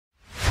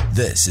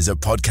This is a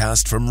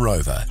podcast from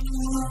Rover.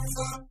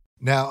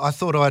 Now, I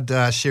thought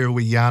I'd share a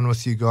wee yarn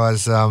with you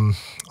guys.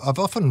 I've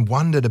often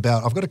wondered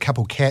about, I've got a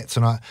couple cats,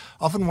 and I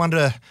often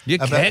wonder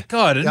You're a cat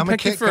guy. I didn't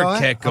pick you for a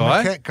cat guy.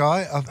 I'm a cat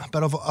guy,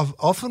 but I've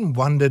often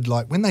wondered,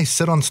 like, when they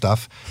sit on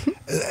stuff,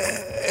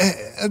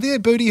 are their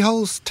booty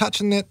holes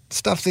touching that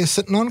stuff they're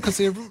sitting on? Because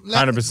they're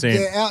 100%.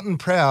 They're out and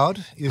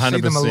proud. You 100%.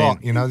 See them a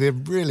lot, you know. They're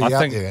really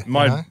out there.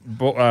 My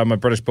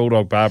British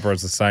Bulldog Barbara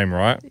is the same,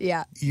 right?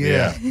 Yeah.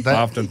 I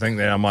often think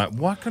that. I'm like,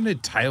 why couldn't their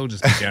tail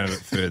just get down a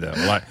bit further?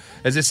 Like,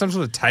 is there some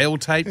sort of tail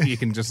tape you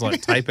can just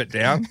like tape it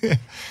down?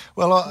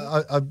 Well,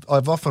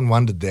 I've often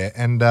wondered that,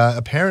 and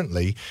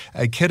apparently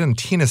a kid in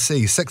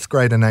Tennessee, 6th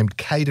grader named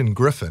Caden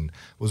Griffin,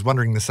 was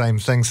wondering the same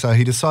thing, so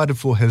he decided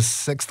for his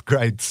 6th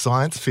grade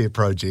science fair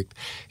project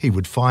he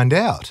would find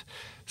out.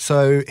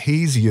 So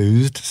he's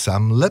used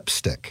some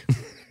lipstick.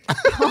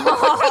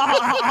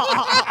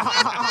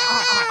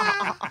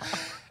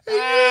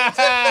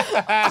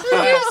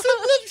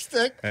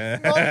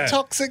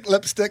 Non-toxic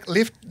lipstick,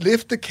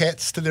 left the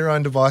cats to their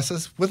own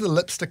devices with a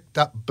lipsticked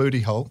up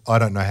booty hole. I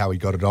don't know how he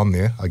got it on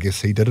there. I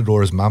guess he did it,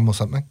 or his mum or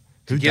something.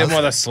 Get them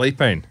while they're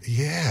sleeping.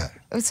 Yeah.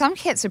 Some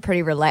cats are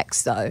pretty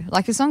relaxed though.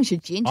 Like as long as you're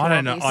gentle. I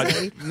don't know.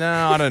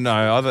 I don't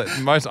know.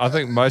 I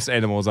think most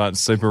animals aren't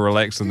super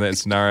relaxed in that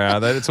scenario.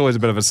 Are they? It's always a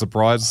bit of a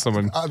surprise.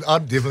 Someone.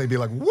 I'd definitely be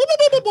like,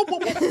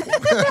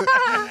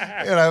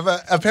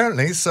 but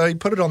apparently, so he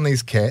put it on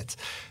these cats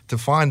to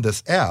find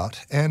this out,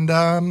 and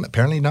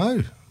apparently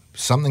no.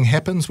 Something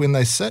happens when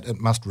they sit. It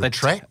must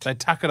retract. They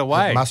tuck it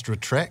away. It must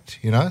retract,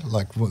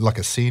 like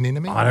a sea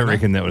anemone. I don't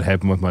reckon that would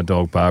happen with my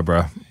dog,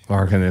 Barbara. I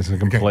reckon it's a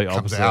complete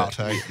opposite. Out,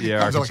 hey?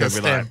 Yeah, I reckon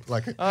she'll be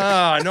like,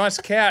 oh, nice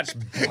couch.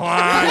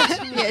 Yeah,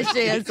 she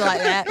is like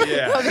that.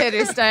 Yeah. I've had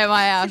her stay at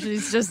my house.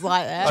 She's just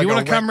like that. Do you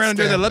want to come around and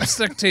do the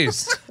lipstick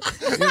test?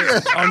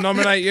 I'll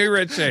nominate you,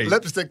 Richie.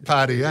 Lipstick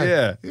party, eh?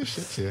 Yeah. Yeah,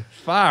 shit, yeah.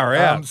 Far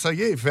out. So,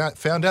 yeah,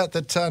 found out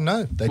that,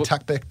 no, they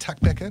tuck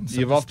back in. So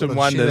you've often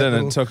wondered,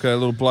 and it took a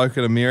little bloke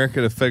in America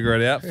to figure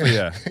it out for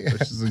you,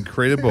 which is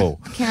incredible.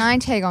 Can I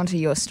tag on to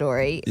your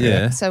story?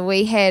 Yeah. So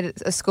we had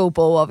a school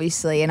ball,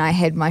 obviously, and I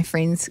had my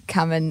friends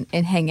come in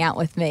and hang out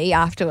with me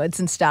afterwards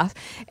and stuff.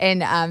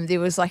 And there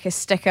was like a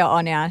sticker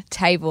on our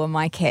table, and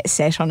my cat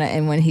sat on it,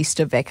 and when he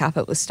stood back up,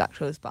 it was stuck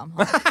to his bum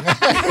hole.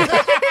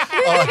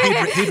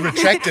 He'd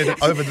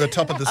retracted over the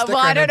top of the sticker.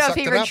 Well, I don't know if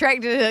he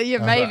retracted it.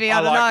 Yeah, maybe.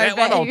 I don't like know.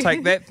 That one. I'll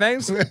take that,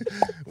 thanks.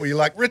 Well, you're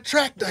like,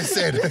 retract, I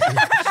said.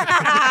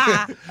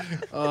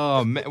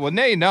 Oh, man. Well,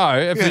 now you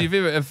know.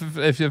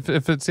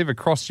 If it's ever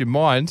crossed your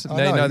mind,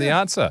 now you know the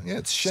answer. Yeah,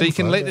 it's so you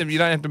can let them. You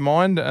don't have to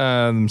mind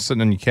them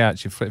sitting on your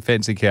couch, your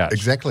fancy couch.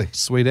 Exactly.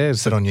 Sweet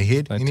as. Sit on your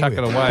head. They tuck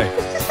it away.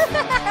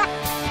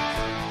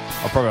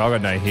 I've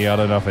got no hair. I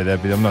don't know if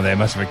I'm not that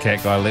much of a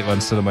cat guy. I let one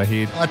sit on my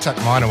head. I tuck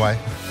mine away.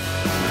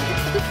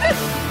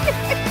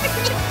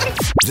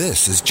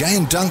 This is Jay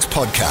and Dunk's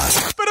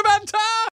podcast.